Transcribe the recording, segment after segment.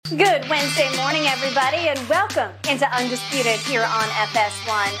Good Wednesday morning, everybody, and welcome into Undisputed here on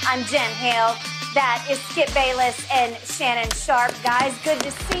FS1. I'm Jen Hale. That is Skip Bayless and Shannon Sharp. Guys, good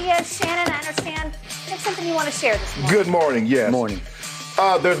to see you. Shannon, I understand you have something you want to share this morning. Good morning, yes. Good morning.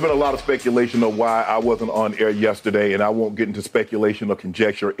 There's been a lot of speculation of why I wasn't on air yesterday, and I won't get into speculation or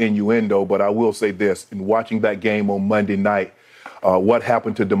conjecture or innuendo, but I will say this. In watching that game on Monday night, what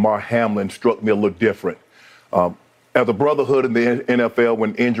happened to Damar Hamlin struck me a little different. As a brotherhood in the NFL,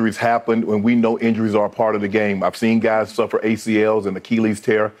 when injuries happen, when we know injuries are a part of the game, I've seen guys suffer ACLs and Achilles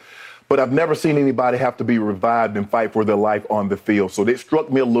tear, but I've never seen anybody have to be revived and fight for their life on the field. So it struck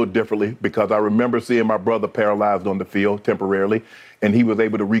me a little differently because I remember seeing my brother paralyzed on the field temporarily, and he was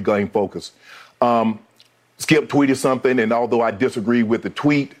able to regain focus. Skip tweeted something, and although I disagree with the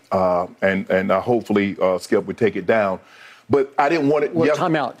tweet, and hopefully Skip would take it down, but I didn't want it. Well,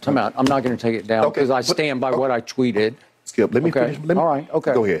 time out. I'm not going to take it down because I stand by what I tweeted. Skip, let me finish. All right,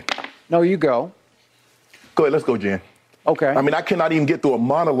 okay. Go ahead. No, you go. Go ahead, let's go, Jen. Okay. I mean, I cannot even get through a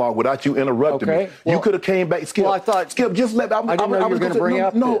monologue without you interrupting me. Well, you could have came back, Skip. Well, I thought, Skip, just let. I didn't know you were going to bring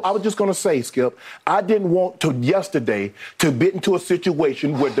up No, this. I was just going to say, Skip, I didn't want to yesterday to get into a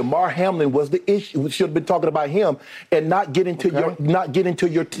situation where Damar Hamlin was the issue. We should have been talking about him and not get into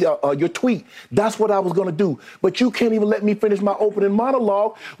your tweet. That's what I was going to do. But you can't even let me finish my opening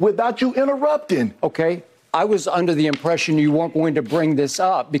monologue without you interrupting. Okay. I was under the impression you weren't going to bring this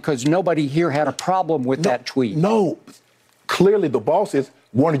up because nobody here had a problem with that tweet. No. Clearly, the bosses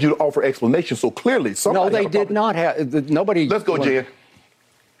wanted you to offer explanations, so clearly somebody. No, they did not have. Nobody. Let's go, Jen.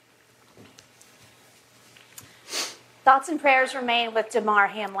 Thoughts and prayers remain with Damar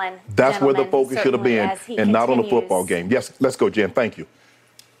Hamlin. That's where the focus should have been, and not on the football game. Yes, let's go, Jen. Thank you.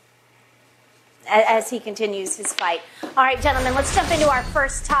 As he continues his fight. All right, gentlemen, let's jump into our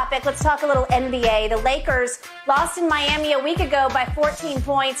first topic. Let's talk a little NBA. The Lakers lost in Miami a week ago by 14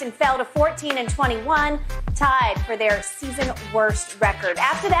 points and fell to 14-21, tied for their season worst record.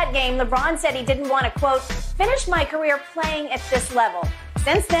 After that game, LeBron said he didn't want to, quote, finish my career playing at this level.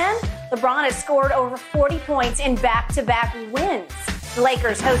 Since then, LeBron has scored over 40 points in back-to-back wins. The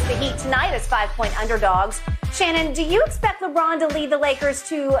Lakers host the Heat tonight as 5-point underdogs. Shannon, do you expect LeBron to lead the Lakers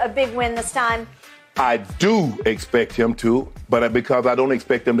to a big win this time? I do expect him to, but because I don't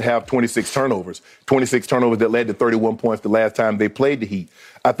expect them to have 26 turnovers. 26 turnovers that led to 31 points the last time they played the Heat.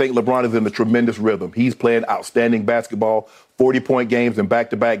 I think LeBron is in a tremendous rhythm. He's playing outstanding basketball, 40-point games and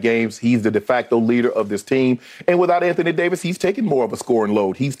back-to-back games. He's the de facto leader of this team. And without Anthony Davis, he's taken more of a scoring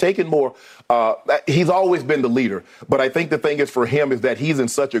load. He's taken more. He's always been the leader. But I think the thing is for him is that he's in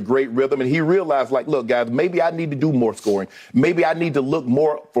such a great rhythm. And he realized, like, look, guys, maybe I need to do more scoring. Maybe I need to look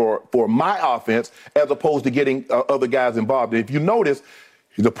more for my offense as opposed to getting other guys involved. And if you notice,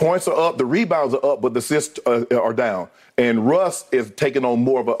 the points are up, the rebounds are up, but the assists are down. And Russ is taking on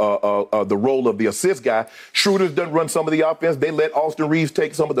more of the role of the assist guy. Schroeder's done run some of the offense. They let Austin Reeves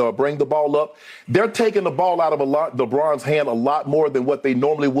take some of bring the ball up. They're taking the ball out of LeBron's hand a lot more than what they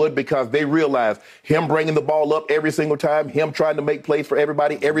normally would because they realize him bringing the ball up every single time, him trying to make plays for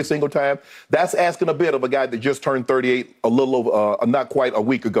everybody every single time. That's asking a bit of a guy that just turned 38 a little over, not quite a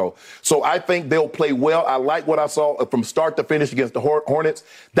week ago. So I think they'll play well. I like what I saw from start to finish against the Hornets.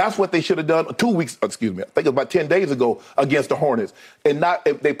 That's what they should have done I think it was about 10 days ago against the Hornets. And not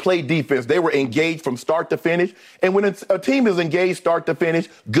if they played defense. They were engaged from start to finish. And when a team is engaged start to finish,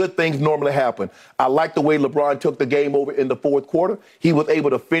 good things normally happen. I like the way LeBron took the game over in the fourth quarter. He was able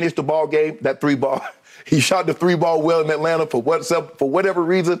to finish the ball game, that three ball. He shot the three ball well in Atlanta for whatever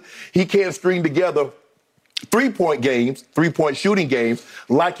reason. He can't string together three-point shooting games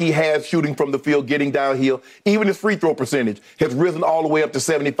like he has shooting from the field, getting downhill. Even his free throw percentage has risen all the way up to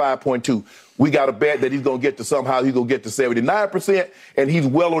 75.2. We got to bet that he's going to get to 79%, and he's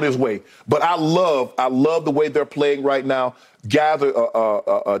well on his way. But I love the way they're playing right now. Guys,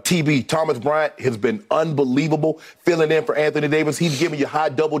 TB, Thomas Bryant has been unbelievable filling in for Anthony Davis. He's giving you high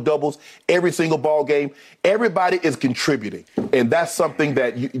double-doubles every single ball game. Everybody is contributing, and that's something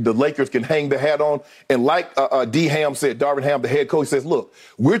that the Lakers can hang their hat on. And like D. Ham said, Darvin Ham, the head coach, says, look,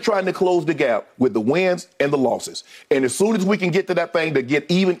 we're trying to close the gap with the wins and the losses. And as soon as we can get to that thing to get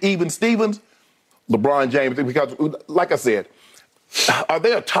even Stevens, LeBron James, because like I said, are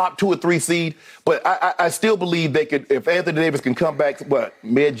they a top 2 or 3 seed? But I still believe they could, if Anthony Davis can come back,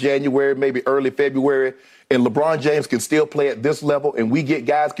 mid-January, maybe early February, and LeBron James can still play at this level and we get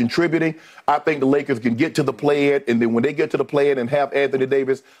guys contributing, I think the Lakers can get to the play-in. And then when they get to the play-in and have Anthony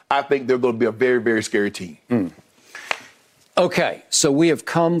Davis, I think they're going to be a very, very scary team. Okay, so we have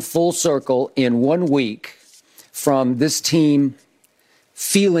come full circle in 1 week from this team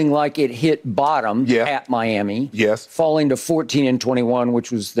feeling like it hit bottom Yeah. at Miami. Yes. Falling to 14-21,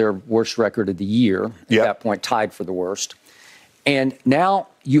 which was their worst record of the year. At Yeah. that point, tied for the worst. And now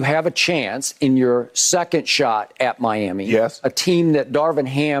you have a chance in your second shot at Miami. Yes. A team that Darvin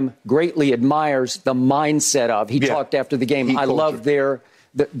Ham greatly admires the mindset of. He talked after the game. I love their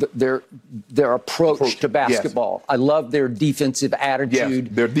approach to basketball. I love their defensive attitude.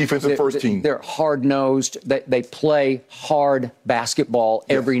 Yes. Their defensive first team. They're hard-nosed. They play hard basketball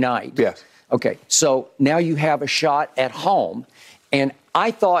every night. Yes. Okay, so now you have a shot at home. And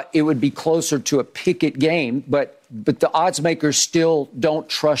I thought it would be closer to a picket game, but the odds makers still don't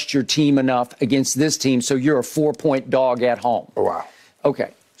trust your team enough against this team, so you're a 4-point dog at home. Oh, wow.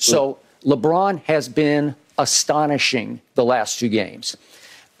 Okay, so LeBron has been astonishing the last 2 games,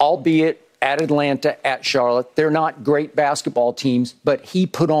 albeit at Atlanta, at Charlotte. They're not great basketball teams, but he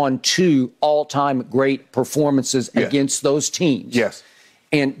put on 2 all-time great performances against those teams. Yes.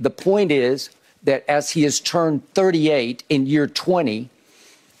 And the point is that as he has turned 38 in year 20,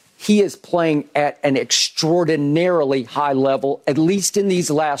 he is playing at an extraordinarily high level, at least in these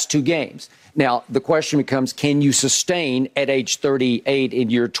last 2 games. Now, the question becomes, can you sustain at age 38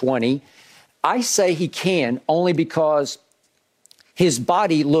 in year 20? I say he can, only because his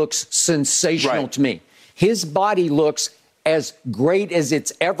body looks sensational to me. His body looks as great as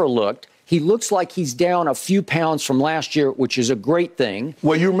it's ever looked. He looks like he's down a few pounds from last year, which is a great thing.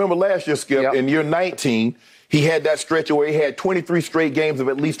 Well, you remember last year, Skip, in year 19, he had that stretch where he had 23 straight games of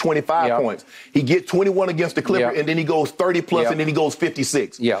at least 25 points. He gets 21 against the Clippers, and then he goes 30 plus, and then he goes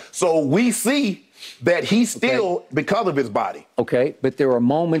 56. So we see that he's still, because of his body. Okay, but there are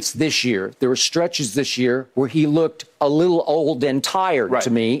moments this year, there were stretches this year where he looked a little old and tired to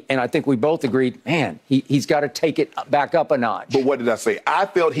me, and I think we both agreed, man, he's got to take it back up a notch. But what did I say? I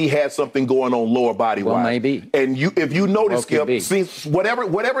felt he had something going on lower body-wise. Well, maybe. And if you notice, Skip, since whatever it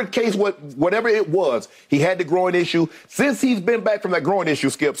was, he had the groin issue. Since he's been back from that groin issue,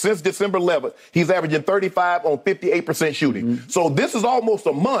 Skip, since December 11th, he's averaging 35 on 58% shooting. So this is almost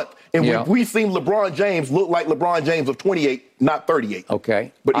a month, and we've seen LeBron James look like LeBron James of 28, not 38.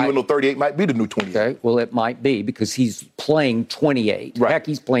 Okay. But even though 38 might be the new 28. Okay, well, it might be because he's playing 28. Heck,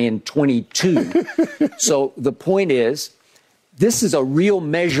 he's playing 22. So the point is, this is a real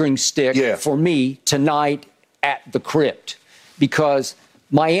measuring stick for me tonight at the Crypt, because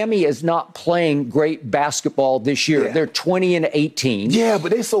Miami is not playing great basketball this year. They're 20-18. Yeah,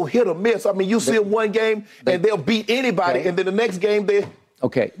 but they're so hit or miss. I mean, you see them one game, and they'll beat anybody, and then the next game they...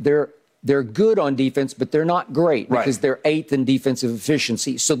 Okay, they're good on defense, but they're not great because they're 8th in defensive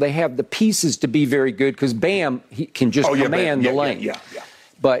efficiency. So they have the pieces to be very good because Bam, he can just command the lane.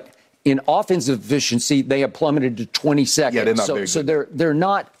 But in offensive efficiency, they have plummeted to 22nd. Yeah, they're not very good. So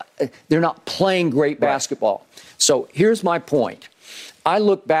they're not playing great basketball. So here's my point. I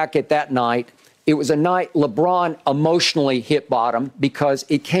look back at that night. It was a night LeBron emotionally hit bottom because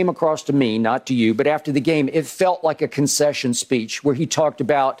it came across to me, not to you, but after the game, it felt like a concession speech where he talked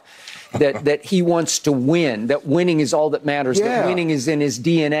about that he wants to win, that winning is all that matters, that winning is in his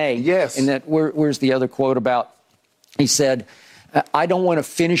DNA. Yes. And that where's the other quote about? He said, I don't want to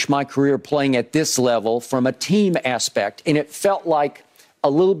finish my career playing at this level from a team aspect. And it felt like a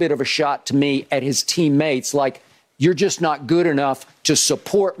little bit of a shot to me at his teammates, like, you're just not good enough to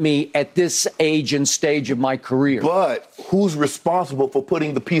support me at this age and stage of my career. But who's responsible for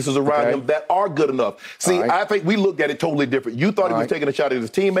putting the pieces around him that are good enough? See, I think we looked at it totally different. You thought he was taking a shot at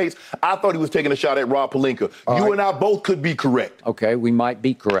his teammates. I thought he was taking a shot at Rob Pelinka. You and I both could be correct. Okay, we might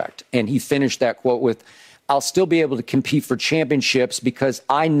be correct. And he finished that quote with, I'll still be able to compete for championships because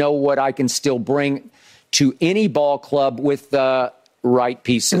I know what I can still bring to any ball club with the right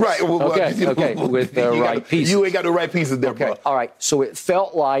pieces. Right. Well, okay. With the right pieces. You ain't got the right pieces there, bro. All right. So it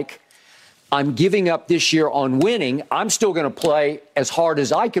felt like I'm giving up this year on winning. I'm still going to play as hard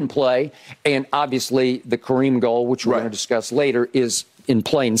as I can play. And obviously the Kareem goal, which we're going to discuss later, is in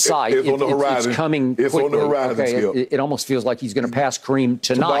plain sight. It's on the horizon. It's coming It's quickly. on the horizon still. It almost feels like he's going to pass Kareem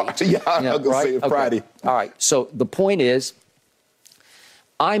tonight. I'm going to say it Friday. All right. So the point is,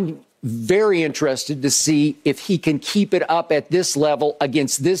 I'm very interested to see if he can keep it up at this level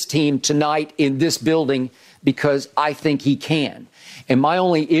against this team tonight in this building, because I think he can. And my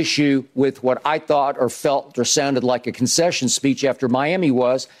only issue with what I thought or felt or sounded like a concession speech after Miami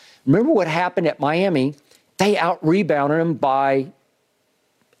was, remember what happened at Miami? They out-rebounded him by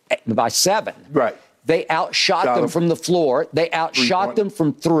 7. Right. They outshot them from the floor. They outshot them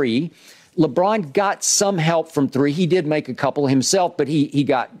from 3. LeBron got some help from 3. He did make a couple himself, but he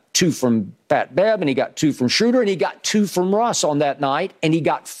got 2 from Pat Bev, and he got 2 from Schroeder, and he got 2 from Russ on that night, and he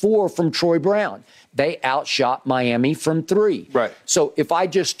got 4 from Troy Brown. They outshot Miami from 3. Right. So if I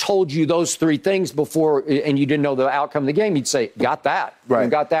just told you those 3 things before and you didn't know the outcome of the game, you'd say, got that. Right. You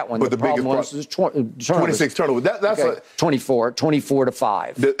got that one. But the problem was 26 turnovers. That's okay. 24 to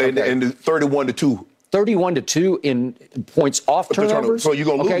 5. And 31 to 2. 31 to 2 in points off turnovers. So you're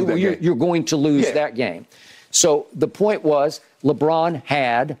going to lose that game. You're going to lose that game. So the point was LeBron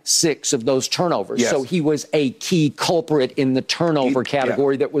had 6 of those turnovers. Yes. So he was a key culprit in the turnover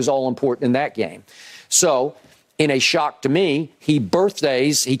category that was all important in that game. So in a shock to me, he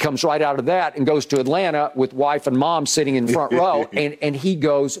comes right out of that and goes to Atlanta with wife and mom sitting in front row, and he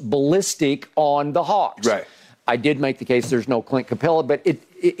goes ballistic on the Hawks. Right. I did make the case there's no Clint Capella, but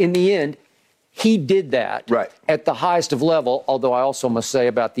in the end, he did that at the highest of level, although I also must say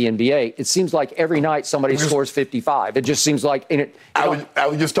about the NBA, it seems like every night somebody scores 55. It just seems like... I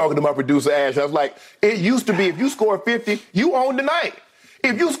was just talking to my producer, Ash. I was like, it used to be if you score 50, you own the night.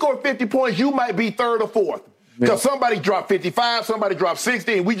 If you score 50 points, you might be 3rd or 4th. Because somebody dropped 55, somebody dropped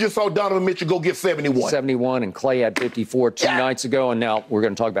 60, and we just saw Donovan Mitchell go get 71. 71, and Clay had 54 2 nights ago, and now we're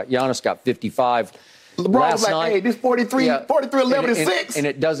going to talk about Giannis got 55. LeBron was like, hey, this 43, 11 and 6. And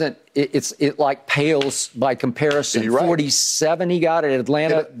it doesn't, it like pales by comparison. 47 he got at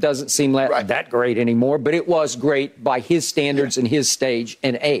Atlanta doesn't seem that great anymore, but it was great by his standards and his stage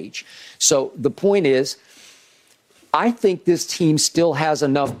and age. So the point is, I think this team still has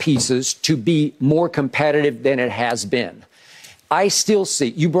enough pieces to be more competitive than it has been. I still see,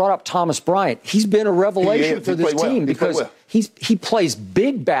 you brought up Thomas Bryant. He's been a revelation for this team because he plays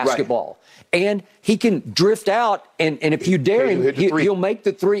big basketball. And he can drift out, and if you dare him, he'll make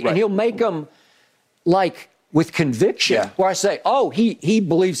the 3, and he'll make them like with conviction. Where I say, he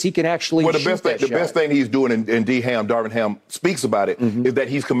believes he can actually shoot that shot. The best thing he's doing, and Darvin Ham speaks about it, is that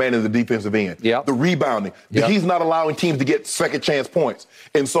he's commanding the defensive end. The rebounding. He's not allowing teams to get second chance points.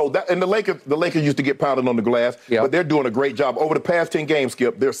 And so the Lakers used to get pounded on the glass, but they're doing a great job. Over the past 10 games,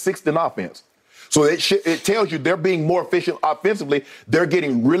 Skip, they're 6th in offense. So it tells you they're being more efficient offensively. They're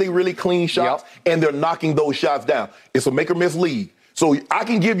getting really, really clean shots, and they're knocking those shots down. It's a make-or-miss league. So I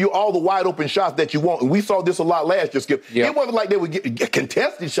can give you all the wide-open shots that you want. And we saw this a lot last year, Skip. It wasn't like they would get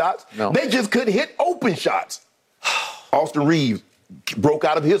contested shots. No. They just couldn't hit open shots. Austin Reeves broke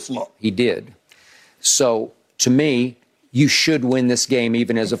out of his slump. He did. So, to me, you should win this game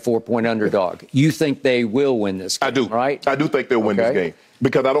even as a 4-point underdog. You think they will win this game, I do. Right? I do think they'll win this game.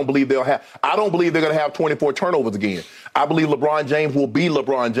 Because I don't believe they're going to have 24 turnovers again. I believe LeBron James will be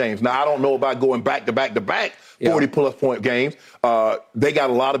LeBron James. Now, I don't know about going back to back to back 40-plus point games. They got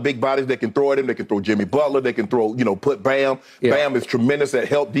a lot of big bodies that can throw at him. They can throw Jimmy Butler. They can throw, put Bam. Bam is tremendous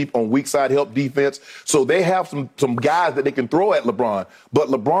at on weak side help defense. So they have some guys that they can throw at LeBron. But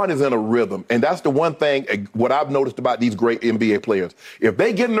LeBron is in a rhythm. And that's the one thing, what I've noticed about these great NBA players. If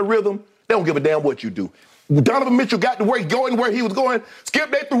they get in a rhythm, they don't give a damn what you do. Donovan Mitchell got to where he was going. Skip,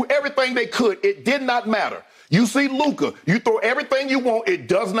 they threw everything they could. It did not matter. You see Luka, you throw everything you want. It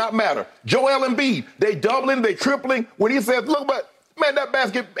does not matter. Joel Embiid, they doubling, they tripling. When he says, look, man, that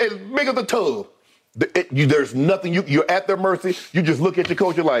basket is big as a tub. There's nothing. You're at their mercy. You just look at your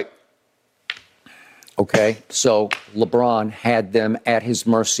coach, you're like. Okay, so LeBron had them at his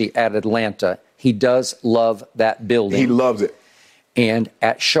mercy at Atlanta. He does love that building. He loves it. And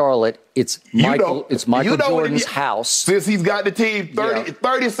at Charlotte, it's Michael Jordan's house. Since he's got the team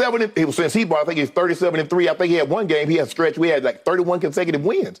 37, since he bought, I think he's 37-3. I think he had one game. He had a stretch. We had like 31 consecutive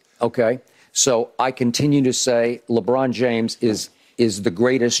wins. Okay. So I continue to say LeBron James is the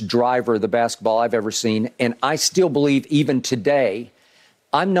greatest driver of the basketball I've ever seen. And I still believe even today,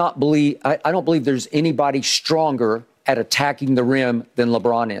 I don't believe there's anybody stronger at attacking the rim than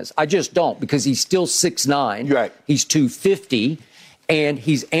LeBron is. I just don't, because he's still 6'9". Right. He's 250. And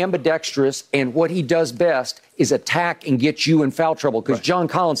he's ambidextrous, and what he does best is attack and get you in foul trouble, because John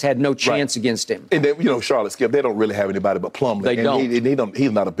Collins had no chance against him. And then, Charlotte, Skip, they don't really have anybody but Plumlee. They don't.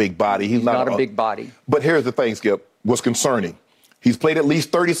 He's not a big body. He's not a big body. But here's the thing, Skip, what's concerning. He's played at least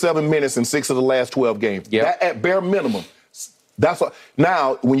 37 minutes in 6 of the last 12 games. That, at bare minimum.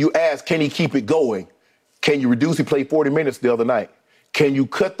 Now, when you ask, can he keep it going? Can you reduce? He played 40 minutes the other night. Can you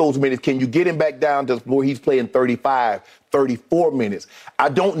cut those minutes? Can you get him back down to where he's playing 35, 34 minutes? I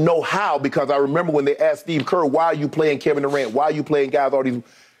don't know how, because I remember when they asked Steve Kerr, why are you playing Kevin Durant? Why are you playing guys, all these?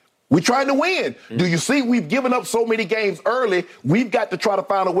 We're trying to win. Mm-hmm. Do you see we've given up so many games early? We've got to try to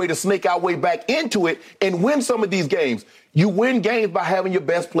find a way to snake our way back into it and win some of these games. You win games by having your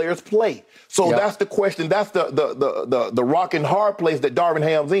best players play. So that's the question. That's the rock and hard place that Darvin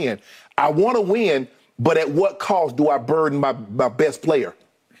Ham's in. I want to win, but at what cost do I burden my best player?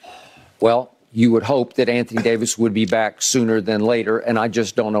 Well, you would hope that Anthony Davis would be back sooner than later, and I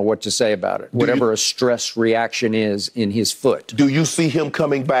just don't know what to say about it. Whatever a stress reaction is in his foot. Do you see him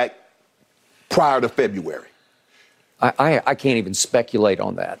coming back prior to February? I can't even speculate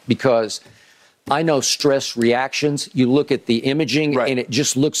on that because I know stress reactions. You look at the imaging, and it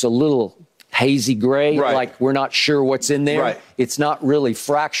just looks a little hazy gray, like we're not sure what's in there. It's not really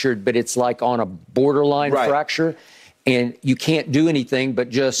fractured, but it's like on a borderline fracture. And you can't do anything but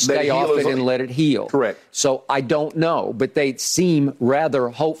just stay off it and let it heal. Correct. So I don't know, but they seem rather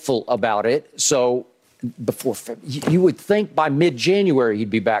hopeful about it. So before you would think by mid-January he'd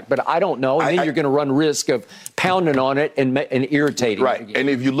be back, but I don't know. And then you're going to run risk of pounding on it and irritating it again. And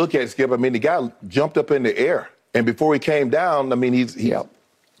if you look at Skip, I mean, the guy jumped up in the air, and before he came down, I mean, he's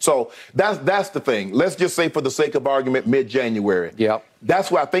So that's the thing. Let's just say, for the sake of argument, mid-January.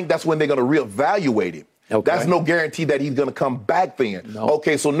 That's where I think that's when they're going to reevaluate him. That's no guarantee that he's going to come back then.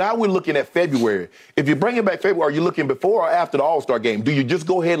 Okay, so now we're looking at February. If you bring him back February, are you looking before or after the All-Star game? Do you just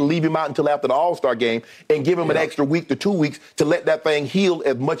go ahead and leave him out until after the All-Star game and give him an extra week to 2 weeks to let that thing heal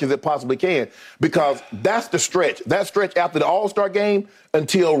as much as it possibly can? Because that's the stretch. That stretch after the All-Star game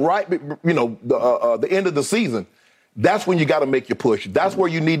until the end of the season. That's when you got to make your push. That's where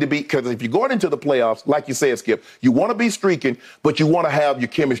you need to be, because if you're going into the playoffs, like you said, Skip, you want to be streaking, but you want to have your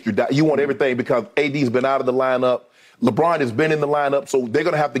chemistry. You want everything, because AD's been out of the lineup. LeBron has been in the lineup, so they're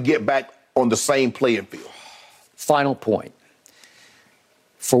going to have to get back on the same playing field. Final point.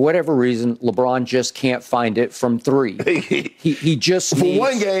 For whatever reason, LeBron just can't find it from three. He just for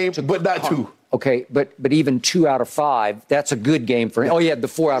one game, but not two. Okay, but even 2 out of 5, that's a good game for him. Oh, yeah, the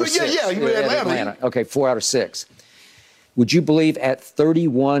 4 out of 6. Yeah, you had Atlanta. Okay, 4 out of 6. Would you believe at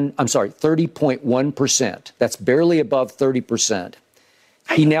 30.1%, that's barely above 30%,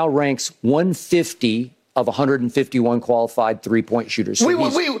 he now ranks 150 of 151 qualified three-point shooters. So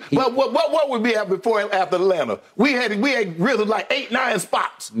what would we have before and after Atlanta? We had really like 8-9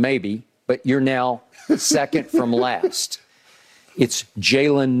 spots. Maybe, but you're now second from last. It's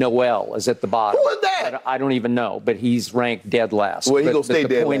Jalen Noel is at the bottom. Who is that? I don't even know, but he's ranked dead last. Well, he's going to stay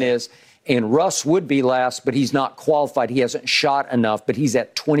dead last. The point is, and Russ would be last, but he's not qualified. He hasn't shot enough, but he's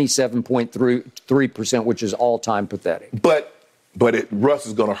at 27.3%, which is all-time pathetic. But Russ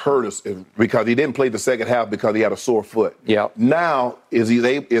is going to hurt us because he didn't play the second half because he had a sore foot. Now, is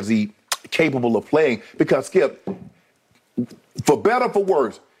he capable of playing? Because, Skip, for better or for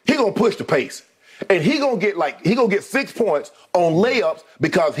worse, he's going to push the pace. And he gonna get 6 points on layups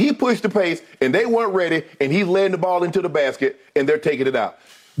because he pushed the pace and they weren't ready, and he's laying the ball into the basket and they're taking it out.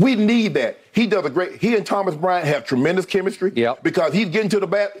 We need that. He and Thomas Bryant have tremendous chemistry because he's getting to the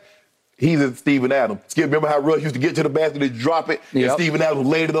basket. He's a Steven Adams. Skip, remember how Russ used to get to the basket and drop it, and Steven Adams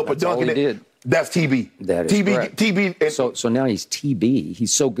laid it up and dunking it? Did. That's TB. That is correct. TB. So now he's TB.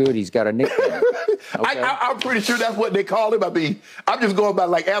 He's so good, he's got a nickname. Okay. I'm pretty sure that's what they call him. I mean, I'm just going by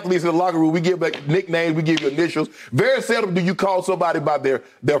like athletes in the locker room. We give like nicknames, we give you initials. Very seldom do you call somebody by their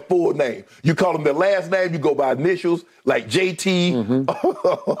full name. You call them their last name, you go by initials, like JT.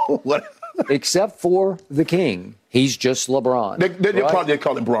 Except for the King. He's just LeBron. They probably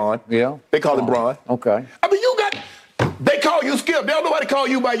call him Bron. Yeah. They call him Bron. Okay. I mean, they call you Skip. They don't nobody call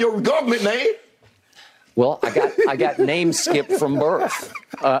you by your government name. Well, I got name Skip from birth.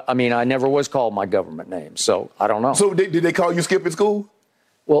 I mean, I never was called my government name, so I don't know. So did they call you Skip at school?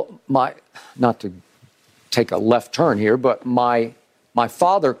 Well, not to take a left turn here, but my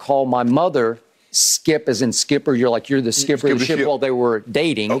father called my mother Skip, as in skipper. You're the skipper of the ship while they were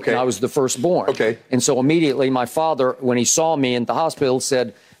dating, and I was the firstborn. Okay. And so immediately my father, when he saw me in the hospital,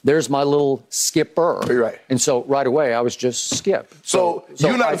 said, "There's my little skipper." Right. And so right away I was just Skip. So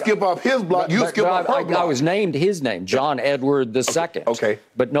you're not Skip off his block, you skip off her block. I was named his name, John Edward II. Okay.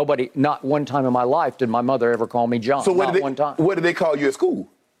 But not one time in my life did my mother ever call me John. So one time. What did they call you at school?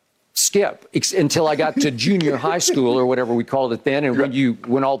 Skip, until I got to junior high school, or whatever we called it then. And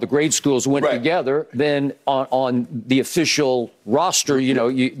when all the grade schools went together, then on the official roster,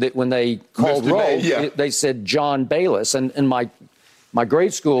 when they called roll, they said John Bayless. And my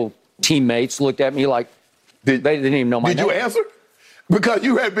grade school teammates looked at me like they didn't even know my name. Did you answer? Because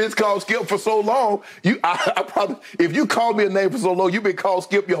you had been called Skip for so long, I probably, if you called me a name for so long, you've been called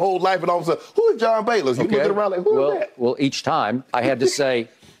Skip your whole life, and all of a sudden, who is John Bayless? You looking around like, who is that? Well, each time I had to say,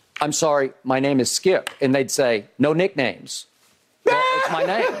 "I'm sorry, my name is Skip," and they'd say, "No nicknames." Well, it's my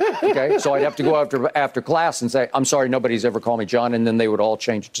name. Okay, so I'd have to go after class and say, "I'm sorry, nobody's ever called me John," and then they would all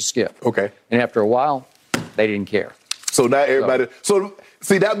change it to Skip. Okay. And after a while, they didn't care. So now everybody. So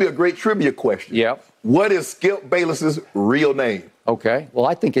see, that'd be a great trivia question. Yep. What is Skip Bayless's real name? Okay. Well,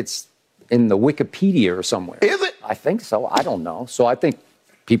 I think it's in the Wikipedia or somewhere. Is it? I think so. I don't know. So I think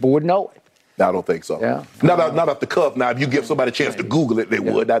people would know it. I don't think so. Yeah. Not off the cuff. Now, if you give somebody a chance to Google it, they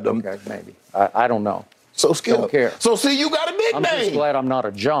would. Okay, maybe. I don't know. So, Skip. Don't care. So, see, you got a nickname. I'm just glad I'm not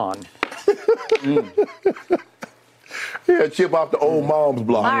a John. Yeah, chip off the old mom's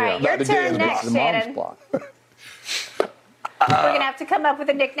block. All right, your turn next, The mom's Shannon. block. We're going to have to come up with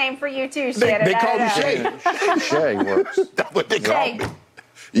a nickname for you, too, Shannon. They call you Shay. Shay works. That's what they call Shay. me.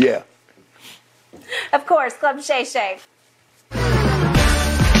 Yeah. Of course, Club Shay Shay.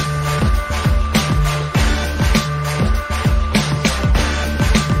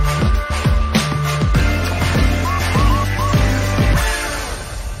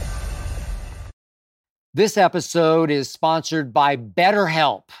 This episode is sponsored by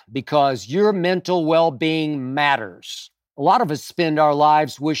BetterHelp because your mental well-being matters. A lot of us spend our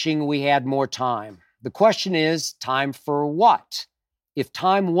lives wishing we had more time. The question is, time for what? If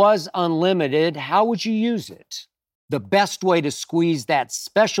time was unlimited, how would you use it? The best way to squeeze that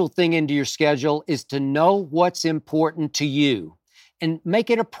special thing into your schedule is to know what's important to you and make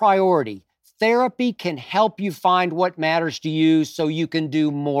it a priority. Therapy can help you find what matters to you so you can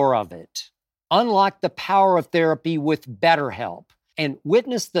do more of it. Unlock the power of therapy with BetterHelp and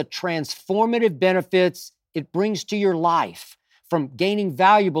witness the transformative benefits it brings to your life, from gaining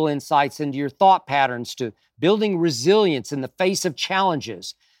valuable insights into your thought patterns to building resilience in the face of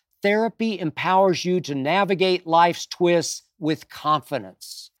challenges. Therapy empowers you to navigate life's twists with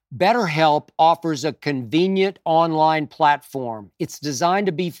confidence. BetterHelp offers a convenient online platform. It's designed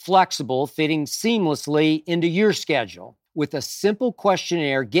to be flexible, fitting seamlessly into your schedule. With a simple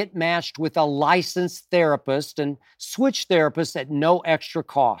questionnaire, get matched with a licensed therapist and switch therapists at no extra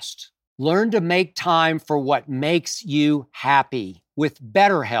cost. Learn to make time for what makes you happy with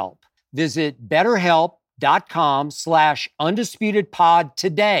BetterHelp. Visit BetterHelp.com/undisputedpod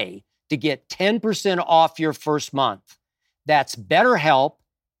today to get 10% off your first month. That's BetterHelp,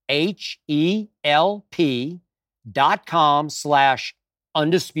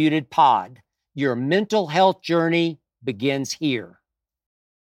 HELP.com/undisputedpod. Your mental health journey begins here.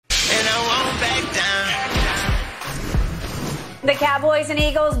 And I won't back down. The Cowboys and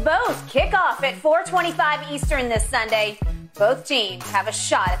Eagles both kick off at 4:25 Eastern this Sunday. Both teams have a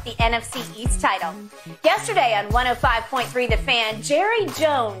shot at the NFC East title. Yesterday on 105.3 The Fan, Jerry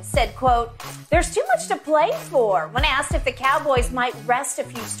Jones said, quote, "There's too much to play for," when asked if the Cowboys might rest a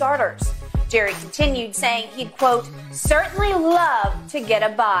few starters. Jerry continued saying he'd, quote, "certainly love to get a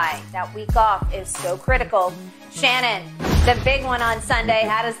bye. That week off is so critical." Shannon, the big one on Sunday.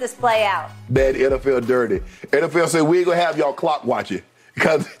 How does this play out? That NFL dirty. NFL said, we ain't going to have y'all clock watching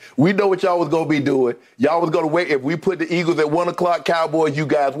because we know what y'all was going to be doing. Y'all was going to wait. If we put the Eagles at 1 o'clock, Cowboys, you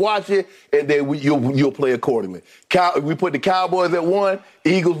guys watch it, and then you'll play accordingly. If we put the Cowboys at 1,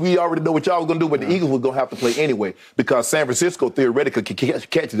 Eagles, we already know what y'all was going to do, but the Eagles was going to have to play anyway because San Francisco theoretically could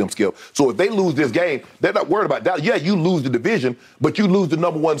catch them, Skip. So if they lose this game, they're not worried about that. Yeah, you lose the division, but you lose the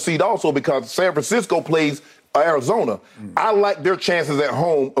number 1 seed also because San Francisco plays Arizona. I like their chances at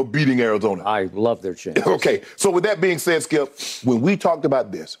home of beating Arizona. I love their chances. Okay, so with that being said, Skip, when we talked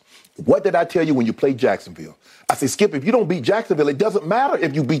about this, what did I tell you when you played Jacksonville? I said, Skip, if you don't beat Jacksonville, it doesn't matter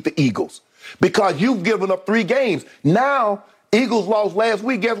if you beat the Eagles because you've given up 3 games. Now, Eagles lost last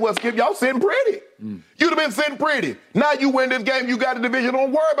week. Guess what, Skip? Y'all sitting pretty. You'd have been sitting pretty. Now you win this game, you got a division.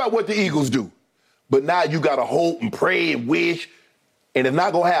 Don't worry about what the Eagles do. But now you got to hope and pray and wish, and it's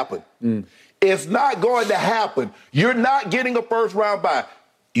not going to happen. It's not going to happen. You're not getting a first-round bye.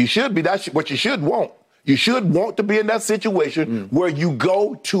 You should be. That's what you should want. You should want to be in that situation where you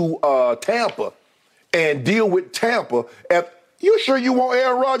go to Tampa and deal with Tampa. You sure you want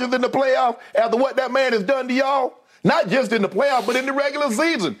Aaron Rodgers in the playoff after what that man has done to y'all? Not just in the playoff, but in the regular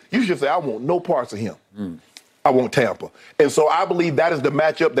season. You should say, I want no parts of him. I want Tampa. And so I believe that is the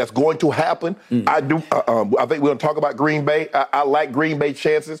matchup that's going to happen. I think we're going to talk about Green Bay. I like Green Bay's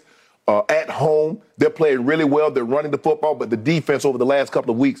chances. At home, they're playing really well. They're running the football, but the defense over the last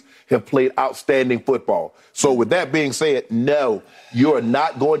couple of weeks have played outstanding football. So with that being said, no, you're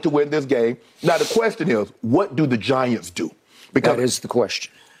not going to win this game. Now, the question is, what do the Giants do? Because that is the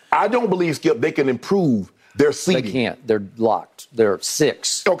question. I don't believe, Skip, they can improve their seeding. They can't. They're locked. They're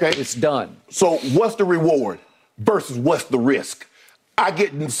 6. Okay. It's done. So what's the reward versus what's the risk? I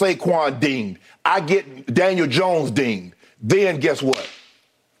get Saquon dinged. I get Daniel Jones dinged. Then guess what?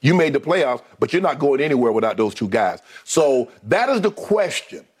 You made the playoffs, but you're not going anywhere without those 2 guys. So that is the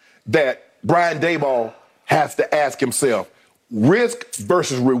question that Brian Daboll has to ask himself. Risk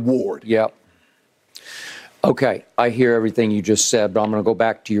versus reward. Yep. Okay, I hear everything you just said, but I'm going to go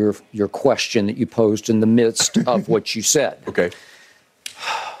back to your question that you posed in the midst of what you said. Okay.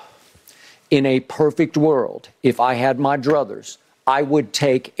 In a perfect world, if I had my druthers, I would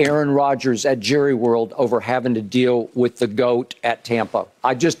take Aaron Rodgers at Jerry World over having to deal with the GOAT at Tampa.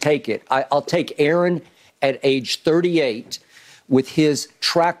 I just take it. I'll take Aaron at age 38 with his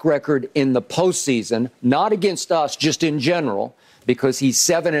track record in the postseason, not against us, just in general, because he's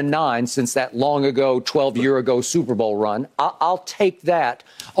 7-9 since that long ago, 12-year-ago Super Bowl run. I'll take that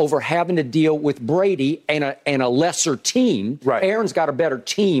over having to deal with Brady and a lesser team. Right. Aaron's got a better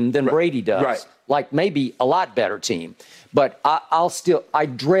team than Brady does. Right. Like maybe a lot better team. But I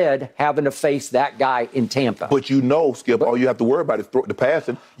dread having to face that guy in Tampa. But Skip, all you have to worry about is the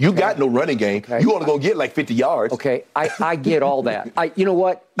passing. You got no running game. Okay. You only going to get like 50 yards. Okay, I get all that. You know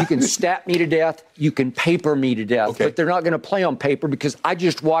what? You can stat me to death. You can paper me to death. Okay. But they're not going to play on paper because I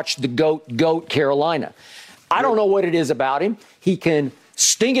just watched the GOAT Carolina. I don't know what it is about him. He can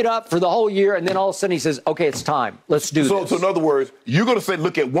sting it up for the whole year, and then all of a sudden he says, okay, it's time. Let's do this. So in other words, you're going to say,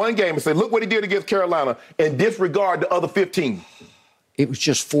 look at one game and say, look what he did against Carolina and disregard the other 15. It was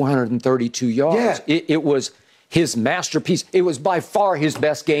just 432 yards. Yeah. It was his masterpiece. It was by far his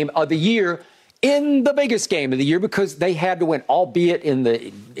best game of the year in the biggest game of the year because they had to win, albeit in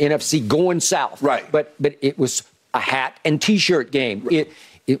the NFC going south. Right. But it was a hat and T-shirt game.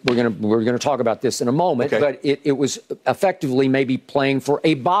 We're gonna talk about this in a moment, okay. But it was effectively maybe playing for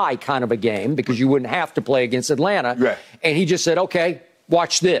a bye kind of a game because you wouldn't have to play against Atlanta. Right. And he just said, okay,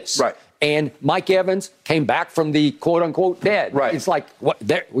 watch this. Right. And Mike Evans came back from the quote-unquote dead. Right. It's like, what?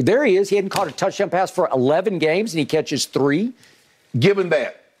 There he is. He hadn't caught a touchdown pass for 11 games, and he catches 3. Given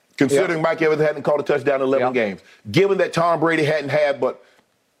that, considering Mike Evans hadn't caught a touchdown in 11 games, given that Tom Brady hadn't had but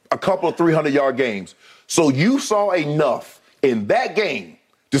a couple of 300-yard games, so you saw enough in that game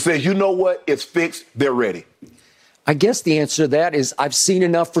to say, you know what, it's fixed, they're ready. I guess the answer to that is I've seen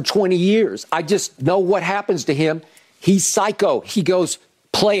enough for 20 years. I just know what happens to him. He's psycho. He goes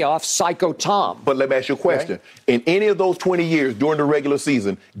playoff psycho Tom. But let me ask you a question. Okay. In any of those 20 years during the regular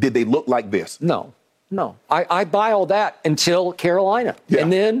season, did they look like this? No. I buy all that until Carolina. Yeah.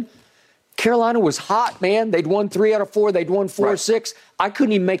 And then Carolina was hot, man. They'd won 3 out of 4. They'd won 4 or 6. I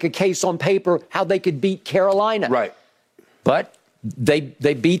couldn't even make a case on paper how they could beat Carolina. Right. But they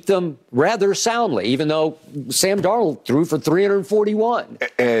beat them rather soundly, even though Sam Darnold threw for 341.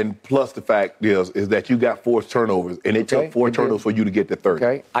 And plus the fact is that you got 4 turnovers, and it took 4 turnovers for you to get to 30.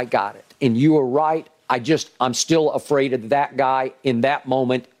 Okay, I got it. And you were right. I'm still afraid of that guy in that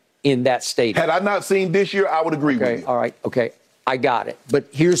moment in that stadium. Had I not seen this year, I would agree with you. All right, okay, I got it. But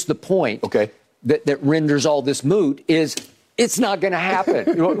here's the point that renders all this moot is it's not going to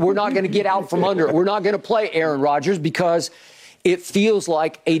happen. We're not going to get out from under it. We're not going to play Aaron Rodgers because it feels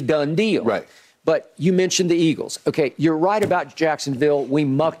like a done deal. Right. But you mentioned the Eagles. Okay, you're right about Jacksonville. We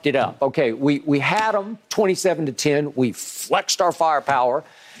mucked it up. Okay, we had them 27-10. We flexed our firepower.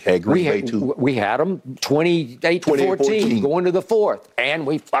 Hey, Green Bay too. We had them 28-14 going to the 4th. And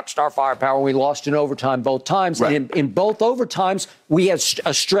we flexed our firepower. We lost in overtime both times. Right. And in both overtimes, we had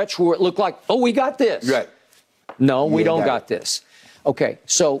a stretch where it looked like, oh, we got this. Right. No, we don't got this. Okay,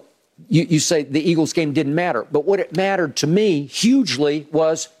 so you say the Eagles game didn't matter. But what it mattered to me hugely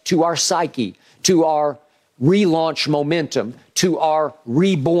was to our psyche, to our relaunch momentum, to our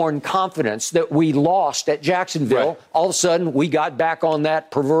reborn confidence that we lost at Jacksonville. Right. All of a sudden, we got back on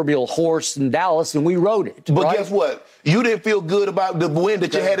that proverbial horse in Dallas, and we rode it. But guess what? You didn't feel good about the win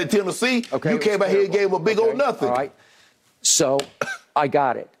that you had in Tennessee. Okay, you came out here and gave a big old nothing. All right. So I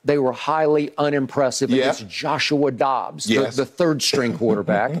got it. They were highly unimpressive against Joshua Dobbs, the third-string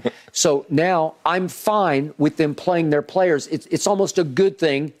quarterback. So now I'm fine with them playing their players. It's almost a good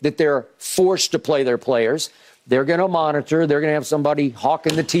thing that they're forced to play their players. They're going to monitor. They're going to have somebody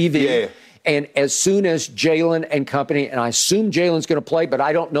hawking the TV. Yeah. And as soon as Jalen and company, and I assume Jalen's going to play, but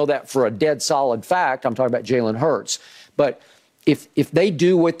I don't know that for a dead solid fact. I'm talking about Jalen Hurts. But if they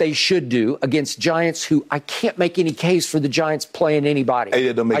do what they should do against Giants, who I can't make any case for the Giants playing anybody.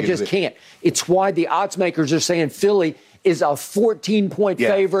 I just can't. It's why the odds makers are saying Philly is a 14-point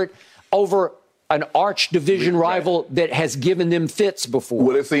favorite over an arch division rival that has given them fits before.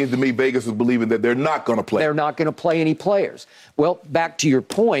 Well, it seems to me Vegas is believing that they're not going to play. They're not going to play any players. Well, back to your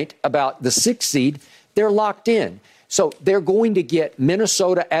point about the 6th seed, they're locked in. So they're going to get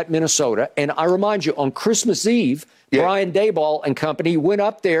Minnesota at Minnesota. And I remind you, on Christmas Eve, Brian Daboll and company went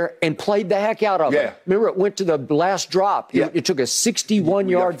up there and played the heck out of it. Remember, it went to the last drop. It took a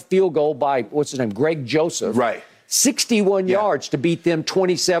 61-yard field goal by, what's his name, Greg Joseph. Right. 61 yards to beat them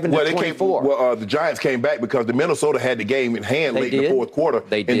 27-24. The Giants came back because the Minnesota had the game in hand late in the fourth quarter.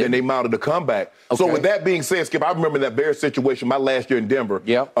 They did. And then they mounted a comeback. Okay. So with that being said, Skip, I remember that very situation my last year in Denver.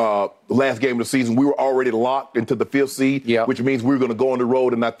 The last game of the season, we were already locked into the 5th seed, which means we were going to go on the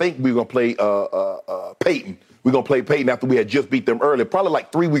road, and I think we were going to play Peyton we're going to play Peyton after we had just beat them earlier. Probably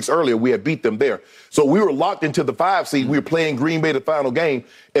like 3 weeks earlier, we had beat them there. So we were locked into the 5 seed. We were playing Green Bay the final game,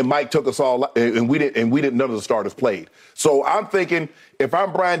 and Mike took us all, and we didn't. None of the starters played. So I'm thinking, if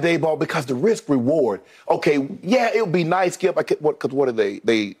I'm Brian Daboll, because the risk reward, okay, yeah, it would be nice, Skip. Because what are they?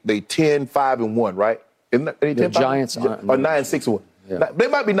 They 10-5-1, right? Isn't that, the Giants or 9-6-1. Yeah. They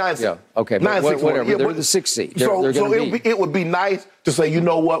might be 9-6. Yeah. Okay. 9-6. Whatever. Yeah, they're the 6th seed. So it would be nice to say, you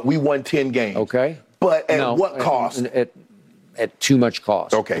know what, we won 10 games. Okay. But at what cost? At too much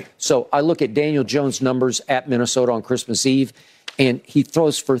cost. Okay. So I look at Daniel Jones' numbers at Minnesota on Christmas Eve, and he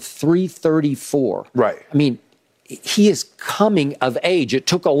throws for 334. Right. I mean, he is coming of age. It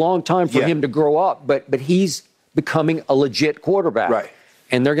took a long time for him to grow up, but he's becoming a legit quarterback. Right.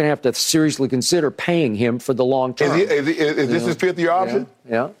 And they're going to have to seriously consider paying him for the long term. Is this his 5th-year option?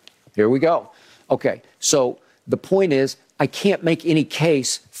 Yeah. Here we go. Okay. So the point is, I can't make any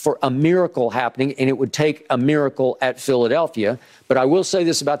case for a miracle happening, and it would take a miracle at Philadelphia. But I will say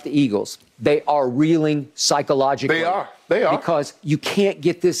this about the Eagles. They are reeling psychologically. They are. Because you can't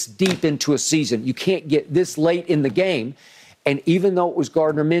get this deep into a season. You can't get this late in the game. And even though it was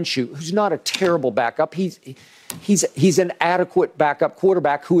Gardner Minshew, who's not a terrible backup, he's an adequate backup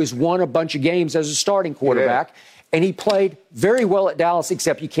quarterback who has won a bunch of games as a starting quarterback. Yeah. And he played very well at Dallas,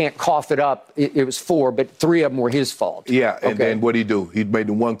 except you can't cough it up. It was 4, but 3 of them were his fault. Yeah, and then what did he do? He made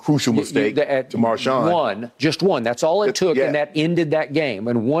the one crucial mistake to Marshawn. Just one. That's all it took, and that ended that game.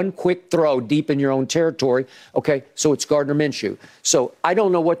 And one quick throw deep in your own territory. Okay, so it's Gardner Minshew. So I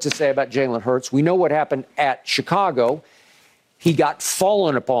don't know what to say about Jalen Hurts. We know what happened at Chicago. He got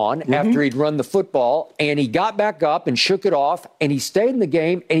fallen upon after he'd run the football, and he got back up and shook it off, and he stayed in the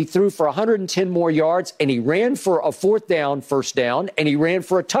game, and he threw for 110 more yards, and he ran for a first down, and he ran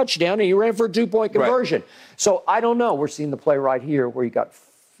for a touchdown, and he ran for a 2-point conversion. Right. So I don't know. We're seeing the play right here where he got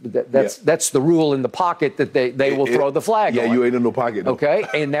that's the rule in the pocket that they will throw the flag on. Yeah, you ain't in no pocket. No. Okay,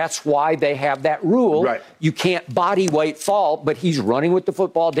 and that's why they have that rule. Right. You can't body weight fall, but he's running with the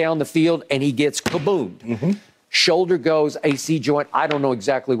football down the field, and he gets kaboomed. Mm-hmm. Shoulder goes, AC joint. I don't know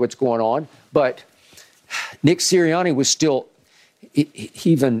exactly what's going on, but Nick Sirianni was still, he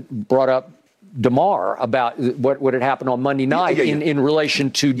even brought up DeMar about what had happened on Monday night in relation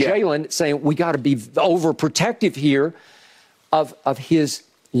to Jalen, saying we got to be overprotective here of his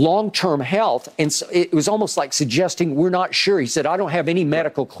long-term health. And so it was almost like suggesting we're not sure. He said, I don't have any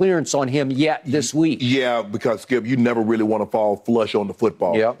medical clearance on him yet this week. Yeah, because, Skip, you never really want to fall flush on the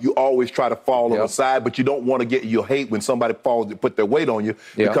football. Yep. You always try to fall on the side, but you don't want to you'll hate when somebody falls and put their weight on you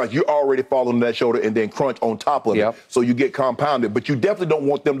because you're already falling on that shoulder and then crunch on top of it. So you get compounded. But you definitely don't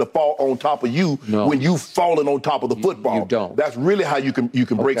want them to fall on top of you when you've fallen on top of the football. You don't. That's really how you can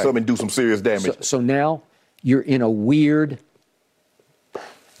break something and do some serious damage. So now you're in a weird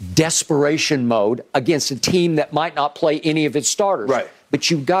desperation mode against a team that might not play any of its starters. Right.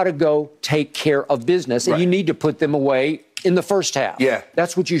 But you've got to go take care of business, and you need to put them away in the first half. Yeah.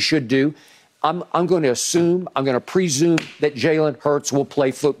 That's what you should do. I'm going to presume that Jalen Hurts will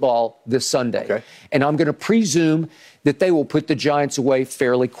play football this Sunday. Okay. And I'm going to presume that they will put the Giants away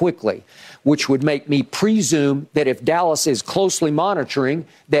fairly quickly, which would make me presume that if Dallas is closely monitoring,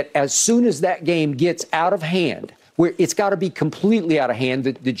 that as soon as that game gets out of hand, where it's got to be completely out of hand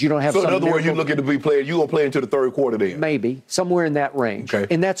that you don't have. So in other words, you're looking to be playing. You're gonna play into the third quarter then. Maybe somewhere in that range,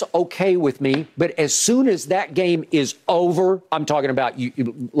 okay. And that's okay with me. But as soon as that game is over, I'm talking about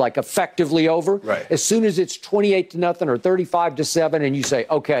like effectively over. Right. As soon as it's 28-0 or 35-7, and you say,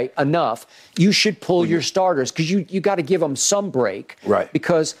 okay, enough, you should pull your starters because you got to give them some break. Right.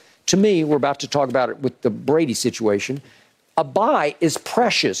 Because to me, we're about to talk about it with the Brady situation. A bye is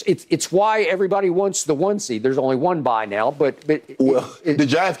precious. It's why everybody wants the 1 seed. There's only one bye now, but the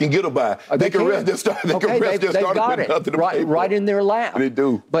Giants can get a bye. They can rest their starter. They've got it right in their lap. They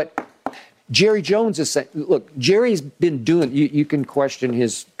do. But Jerry Jones is saying, look, Jerry's been doing. You can question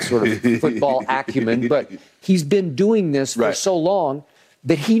his sort of football acumen, but he's been doing this for so long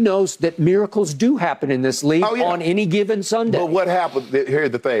that he knows that miracles do happen in this league on any given Sunday. But what happened,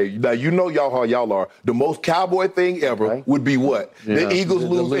 here's the thing. Now, you know how y'all are. The most Cowboy thing ever would be what? Yeah. The Eagles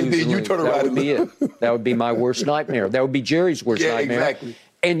lose, and then you turn around and lose. That would be it. That would be my worst nightmare. That would be Jerry's worst nightmare. Exactly.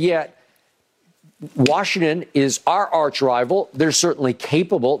 And yet, Washington is our arch rival. They're certainly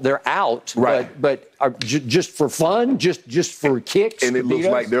capable. They're out, but just for fun, just for kicks. And it looks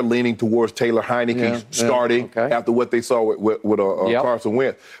like they're leaning towards Taylor Heineke starting after what they saw with Carson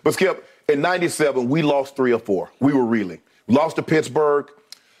Wentz. But Skip, in '97, we lost 3 or 4. We were reeling. We lost to Pittsburgh.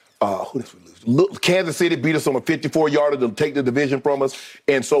 Who did we lose? Kansas City beat us on a 54-yarder to take the division from us,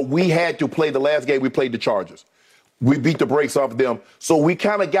 and so we had to play the last game. We played the Chargers. We beat the brakes off of them. So we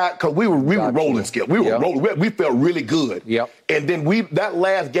kind of got, because we were rolling, Skip. We were rolling. We felt really good. Yep. And then that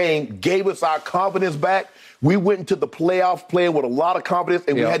last game gave us our confidence back. We went into the playoffs playing with a lot of confidence,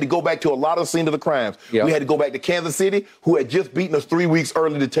 and we had to go back to a lot of the scene of the crimes. Yep. We had to go back to Kansas City, who had just beaten us 3 weeks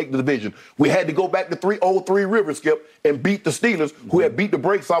early to take the division. We had to go back to old Three Rivers, Skip, and beat the Steelers, who had beat the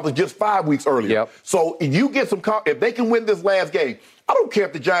brakes off us just 5 weeks earlier. Yep. So if you get some, if they can win this last game, I don't care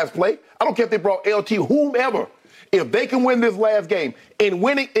if the Giants play. I don't care if they brought LT, whomever. If they can win this last game and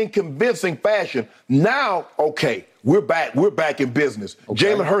win it in convincing fashion, now, okay, we're back in business. Okay.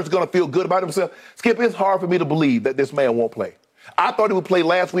 Jalen Hurts is going to feel good about himself. Skip, it's hard for me to believe that this man won't play. I thought he would play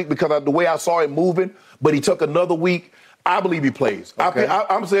last week because of the way I saw him moving, but he took another week. I believe he plays. Okay.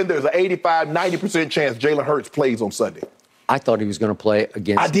 I'm saying there's an 85, 90% chance Jalen Hurts plays on Sunday. I thought he was going to play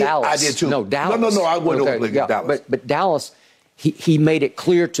against Dallas. I did too. No, Dallas. No, I wouldn't play against Dallas. But Dallas, he made it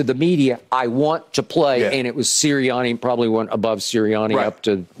clear to the media, I want to play, and it was Sirianni, probably went above Sirianni up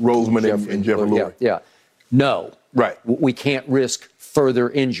to Roseman and Jeffrey Lurie. Yeah. No. Right. We can't risk further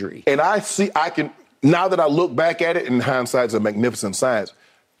injury. And now that I look back at it, and hindsight's a magnificent science,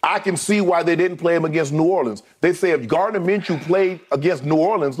 I can see why they didn't play him against New Orleans. They say if Gardner Minshew played against New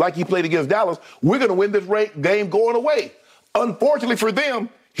Orleans like he played against Dallas, we're going to win this game going away. Unfortunately for them,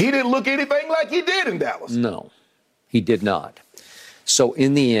 he didn't look anything like he did in Dallas. No, he did not. So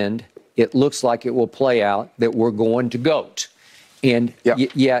in the end, it looks like it will play out that we're going to GOAT. And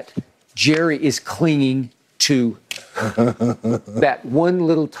yet Jerry is clinging to that one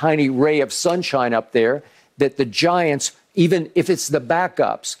little tiny ray of sunshine up there that the Giants, even if it's the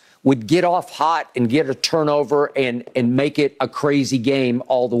backups, would get off hot and get a turnover and make it a crazy game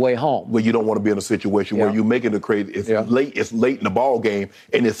all the way home. Well, you don't want to be in a situation where you're making it crazy. It's late in the ball game,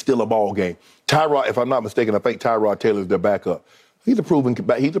 and it's still a ball game. Tyrod, if I'm not mistaken, I think Tyrod Taylor's their backup. He's a proven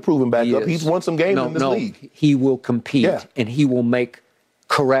backup. He's won some games in this league. He will compete, and he will make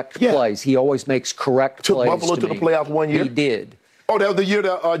correct plays. He always makes correct plays. Took Buffalo to the playoffs one year. He did. Oh, that was the year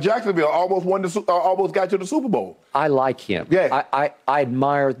that Jacksonville almost got to the Super Bowl. I like him. Yeah. I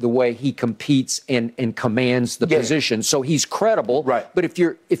admire the way he competes and commands the position. So he's credible. Right. But if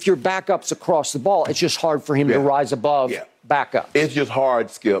your backup's across the ball, it's just hard for him to rise above backup. It's just hard,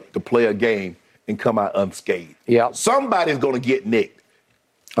 Skip, to play a game and come out unscathed. Yeah. Somebody's going to get nicked.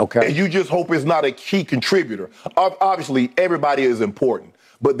 Okay. And you just hope it's not a key contributor. Obviously, everybody is important,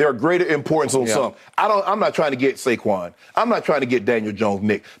 but there are greater importance on some. I'm not trying to get Saquon. I'm not trying to get Daniel Jones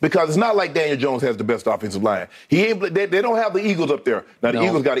nicked because it's not like Daniel Jones has the best offensive line. They don't have the Eagles up there. Now the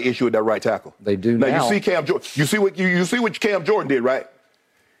Eagles got an issue with that right tackle. They do now. You see Cam Jordan. You see what Cam Jordan did, right?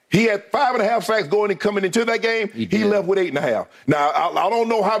 He had 5.5 sacks going and coming into that game. He left with 8.5. Now, I don't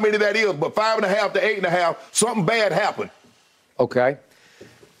know how many that is, but 5.5 to 8.5, something bad happened. Okay.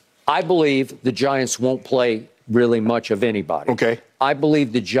 I believe the Giants won't play really much of anybody. Okay. I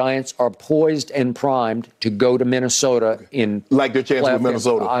believe the Giants are poised and primed to go to Minnesota in like their chances with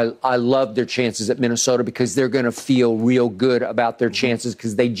Minnesota. I love their chances at Minnesota because they're going to feel real good about their chances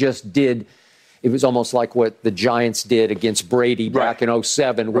because they just did. It was almost like what the Giants did against Brady back in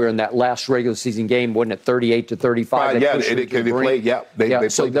 2007, where in that last regular season game, wasn't it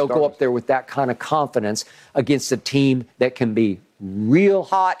 38-35? So they'll go up there with that kind of confidence against a team that can be real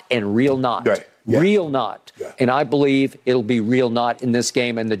hot and real not. Right. Yeah. Real not. Yeah. And I believe it'll be real not in this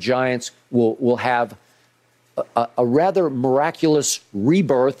game, and the Giants will have a rather miraculous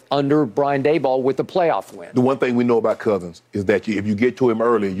rebirth under Brian Daboll with the playoff win. The one thing we know about Cousins is that if you get to him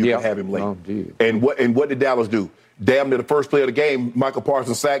early, you can have him late. Oh, dude. And what did Dallas do? Damn near the first play of the game, Michael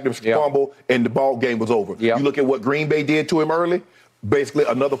Parsons sacked him, fumble, and the ball game was over. You look at what Green Bay did to him early, basically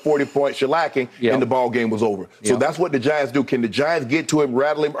another 40-point shellacking, and the ball game was over. So that's what the Giants do. Can the Giants get to him,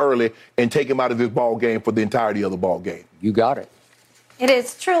 rattle him early, and take him out of his ball game for the entirety of the ball game? You got it. It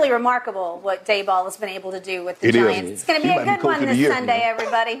is truly remarkable what Daboll has been able to do with the Giants. It's going to be a good one this Sunday,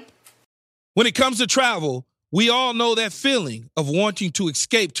 everybody. When it comes to travel, we all know that feeling of wanting to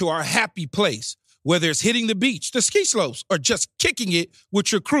escape to our happy place, whether it's hitting the beach, the ski slopes, or just kicking it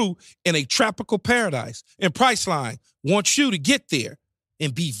with your crew in a tropical paradise. And Priceline wants you to get there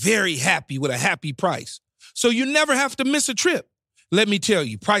and be very happy with a happy price, so you never have to miss a trip. Let me tell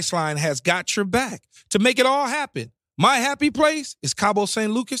you, Priceline has got your back to make it all happen. My happy place is Cabo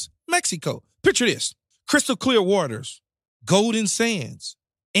San Lucas, Mexico. Picture this: crystal clear waters, golden sands,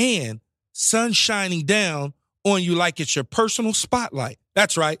 and sun shining down on you like it's your personal spotlight.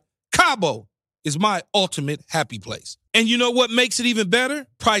 That's right. Cabo is my ultimate happy place. And you know what makes it even better?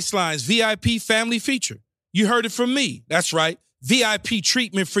 Priceline's VIP family feature. You heard it from me. That's right. VIP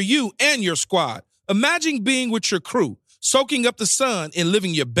treatment for you and your squad. Imagine being with your crew, soaking up the sun and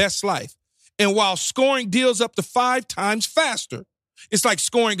living your best life. And while scoring deals up to 5 times faster, it's like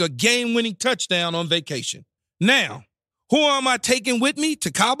scoring a game-winning touchdown on vacation. Now, who am I taking with me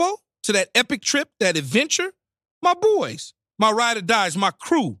to Cabo? To that epic trip, that adventure? My boys, my ride or dies, my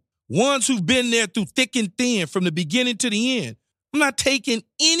crew, ones who've been there through thick and thin from the beginning to the end. I'm not taking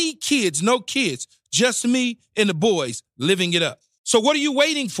any kids, no kids, just me and the boys living it up. So what are you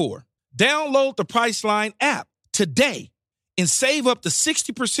waiting for? Download the Priceline app today and save up to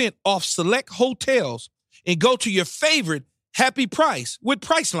 60% off select hotels and go to your favorite happy price with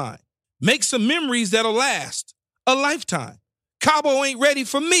Priceline. Make some memories that'll last a lifetime. Cabo ain't ready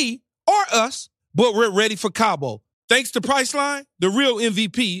for me or us, but we're ready for Cabo. Thanks to Priceline, the real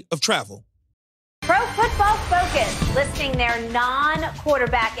MVP of travel. Pro Football Focus listing their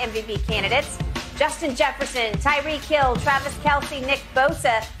non-quarterback MVP candidates. Justin Jefferson, Tyreek Hill, Travis Kelce, Nick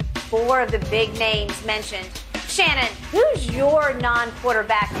Bosa, 4 of the big names mentioned. Shannon, who's your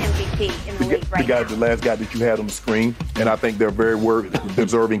non-quarterback MVP in the league right now? The last guy that you had on the screen, and I think they're very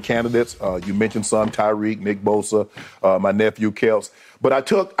deserving candidates. You mentioned some, Tyreek, Nick Bosa, my nephew, Kels. But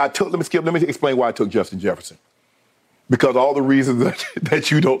let me explain why I took Justin Jefferson. Because all the reasons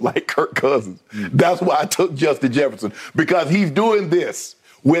that you don't like Kirk Cousins. That's why I took Justin Jefferson. Because he's doing this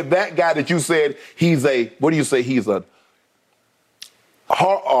with that guy that you said he's a, what do you say, he's a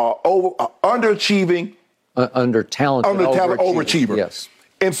underachieving, under-talented overachiever. Yes.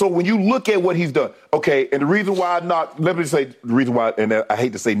 And so when you look at what he's done, okay, and the reason why let me say the reason why, and I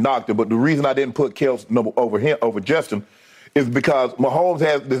hate to say knocked him, but the reason I didn't put Kels over Justin is because Mahomes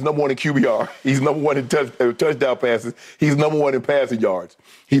is number 1 in QBR. He's number 1 in touchdown passes. He's number 1 in passing yards.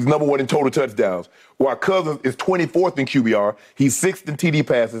 He's number 1 in total touchdowns. While Cousins is 24th in QBR. He's 6th in TD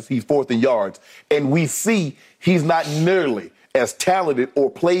passes. He's 4th in yards. And we see he's not nearly as talented or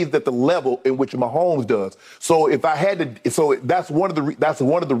plays at the level in which Mahomes does. So if I had to, so that's one of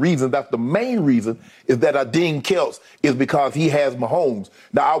the reasons. That's the main reason is that I ding Kels is because he has Mahomes.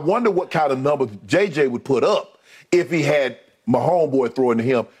 Now I wonder what kind of numbers JJ would put up if he had Mahomes boy throwing to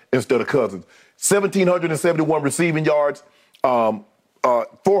him instead of Cousins. 1,771 receiving yards,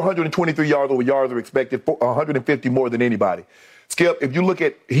 423 yards over yards are expected, 150 more than anybody. Skip, if you look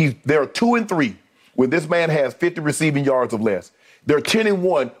at, there are 2 and 3 when this man has 50 receiving yards or less. They're 10 and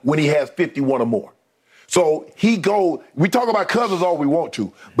 1 when he has 51 or more. So we talk about Cousins all we want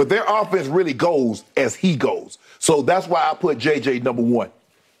to, but their offense really goes as he goes. So that's why I put JJ number 1.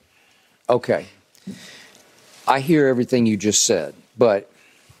 Okay. I hear everything you just said, but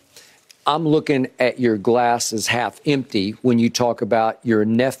I'm looking at your glass as half empty when you talk about your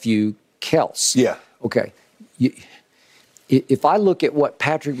nephew, Kels. Yeah. Okay. If I look at what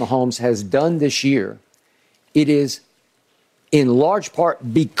Patrick Mahomes has done this year, it is in large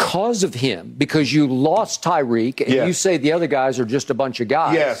part because of him, because you lost Tyreek, and you say the other guys are just a bunch of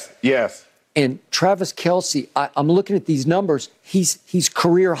guys. Yes. And Travis Kelce, I'm looking at these numbers. He's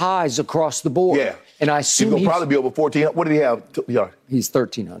career highs across the board. Yeah. And I assume he'll probably be over 1,400. What did he have? He's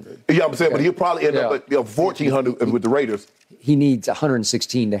 1,300. Yeah, I'm saying, but he'll probably end up at 1,400 with the Raiders. He needs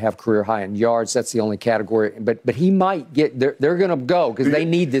 116 to have career high in yards. That's the only category. But he might get. They're going to go because they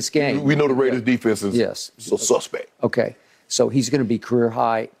need this game. We know the Raiders' defense is so suspect. Okay, so he's going to be career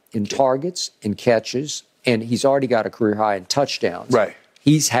high in targets, in catches, and he's already got a career high in touchdowns. Right.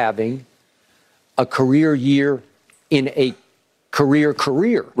 He's having a career year in a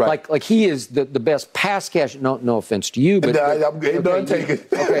career. Right. Like he is the best pass catcher. No offense to you, but none taken.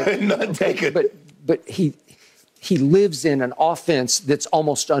 Okay, none taken. But he lives in an offense that's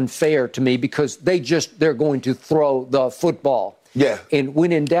almost unfair to me because they're going to throw the football. Yeah. And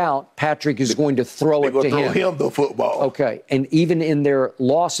when in doubt, Patrick is going to throw it to him. They're going to throw him the football. Okay. And even in their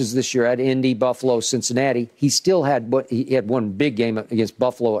losses this year at Indy, Buffalo, Cincinnati, he still had one big game against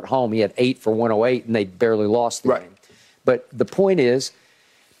Buffalo at home. He had 8 for 108, and they barely lost the game. But the point is,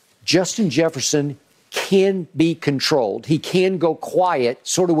 Justin Jefferson can be controlled. He can go quiet,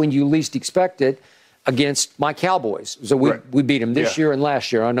 sort of when you least expect it, against my Cowboys. So we beat him this year and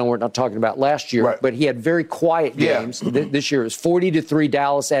last year. I know we're not talking about last year, but he had very quiet games. This year it was 40-3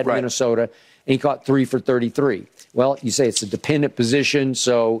 Dallas at Minnesota, and he caught 3 for 33. Well, you say it's a dependent position,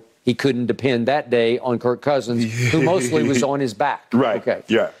 so he couldn't depend that day on Kirk Cousins, who mostly was on his back. Right. Okay.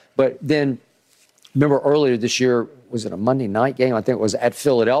 Yeah. But then, remember earlier this year, was it a Monday night game? I think it was at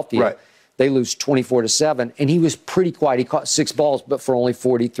Philadelphia. Right. They lose 24-7, and he was pretty quiet. He caught 6 balls, but for only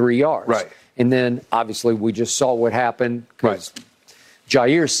 43 yards. Right. And then, obviously, we just saw what happened because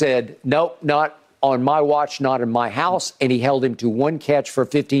Jair said, nope, not on my watch, not in my house, and he held him to 1 catch for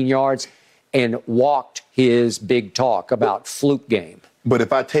 15 yards and walked his big talk about fluke game. But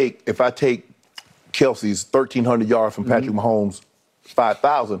if I take Kelce's 1,300 yards from Patrick Mahomes'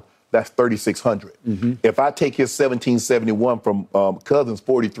 5,000, that's 3,600. If I take his 1,771 from Cousins,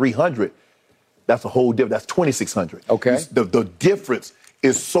 4,300, that's a whole different. That's 2,600. Okay. The difference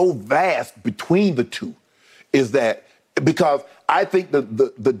is so vast between the two, is that because I think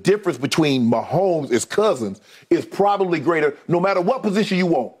the difference between Mahomes and Cousins is probably greater, no matter what position you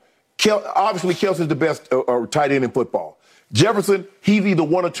want. Obviously, Kelsey's the best tight end in football. Jefferson, he's either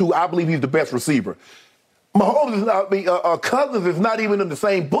one or two. I believe he's the best receiver. Mahomes is not. Cousins is not even in the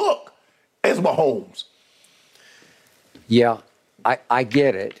same book as Mahomes. Yeah, I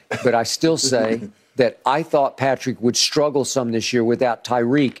get it, but I still say that I thought Patrick would struggle some this year without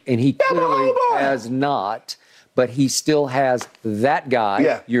Tyreek, and he clearly has not. But he still has that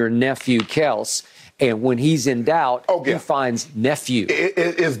guy, your nephew Kels, and when he's in doubt, he finds nephew.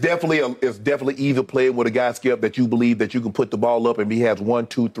 It's definitely either playing with a guy, Skip, that you believe that you can put the ball up and he has 1,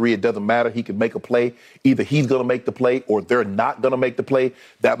 2, 3. It doesn't matter. He can make a play. Either he's going to make the play or they're not going to make the play.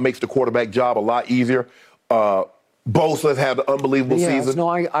 That makes the quarterback job a lot easier. Bosa's had an unbelievable season. No,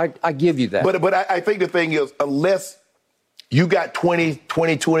 I give you that. But I think the thing is, unless you got 22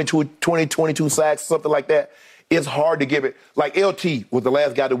 sacks, something like that, it's hard to give it. Like LT was the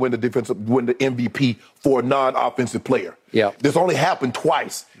last guy to win the MVP for a non-offensive player. Yeah. This only happened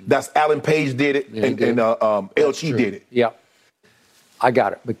twice. That's Alan Page did it, and LT did it. Yeah. I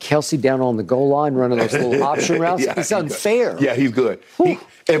got it. But Kelsey down on the goal line running those little option routes, it's unfair. Yeah, he's good.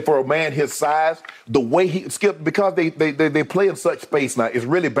 And for a man his size, the way he skipped, because they play in such space now, it's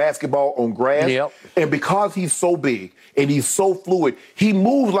really basketball on grass. Yep. And because he's so big and he's so fluid, he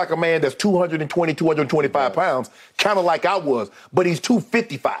moves like a man that's 220, 225 pounds, kind of like I was, but he's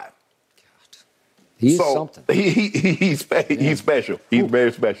 255. He's something. He's special. He's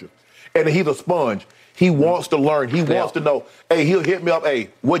very special. And he's a sponge. He wants to learn. He wants to know. Hey, he'll hit me up. Hey,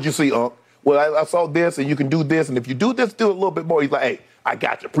 what'd you see, Unc? Well, I saw this, and you can do this. And if you do this, do a little bit more. He's like, hey, I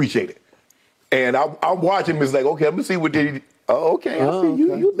got you. Appreciate it. And I'm watching him. It's like, okay, let me see what did he. Oh, okay. I see.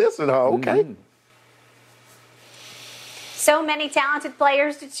 You listen, huh? Okay. So many talented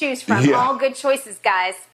players to choose from. Yeah. All good choices, guys.